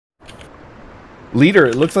Leader,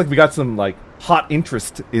 it looks like we got some like hot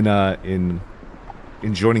interest in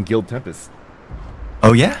joining Guild Tempus.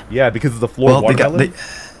 Oh yeah? Yeah, because of the floor watermelon.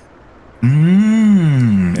 You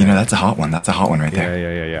know, that's a hot one. That's a hot one right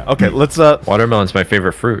there. Yeah. Okay, let's Watermelon's my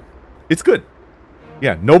favorite fruit. It's good.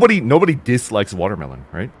 Yeah, nobody dislikes watermelon,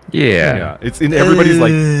 right? Yeah. Yeah. It's in everybody's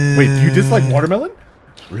like, wait, do you dislike watermelon?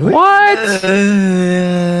 Really? What?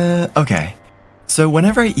 Okay. So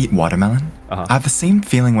whenever I eat watermelon, I have the same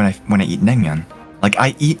feeling when I eat naengmyeon. Like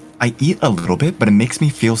I eat a little bit, but it makes me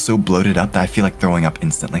feel so bloated up that I feel like throwing up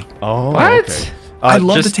instantly. Oh, what? Okay. I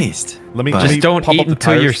love the taste. Just don't eat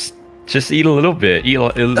until you're. Just eat a little bit. Eat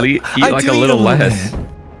like a little less.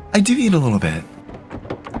 I do eat a little bit.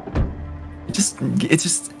 It just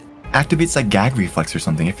activates that gag reflex or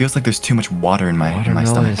something. It feels like there's too much water in my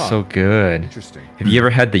stomach. Is so good. Interesting. Have you ever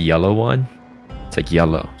had the yellow one? It's like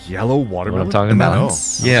yellow. Yellow watermelon? What I'm talking about?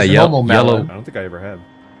 Melons? Yeah, yellow. yellow. I don't think I ever had.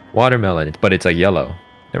 Watermelon, but it's like yellow.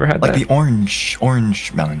 Never had like that? the orange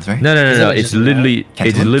melons, right? No. It's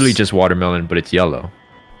literally just watermelon, but it's yellow.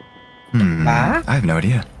 I have no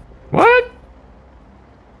idea. What?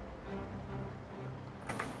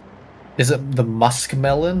 Is it the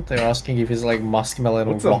muskmelon? They're asking if it's like muskmelon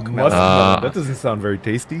or What's a rockmelon. muskmelon? That doesn't sound very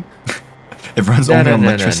tasty. It runs only on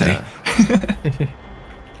electricity.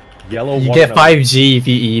 Yellow You watermelon. get 5G if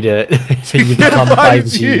you eat it. You become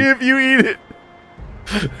 5G. if you eat it.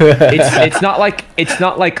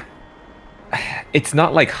 It's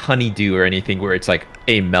not like honeydew or anything where it's like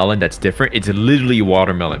a melon that's different. It's literally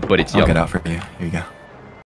watermelon, but it's I'll yellow. get out for you. Here you go.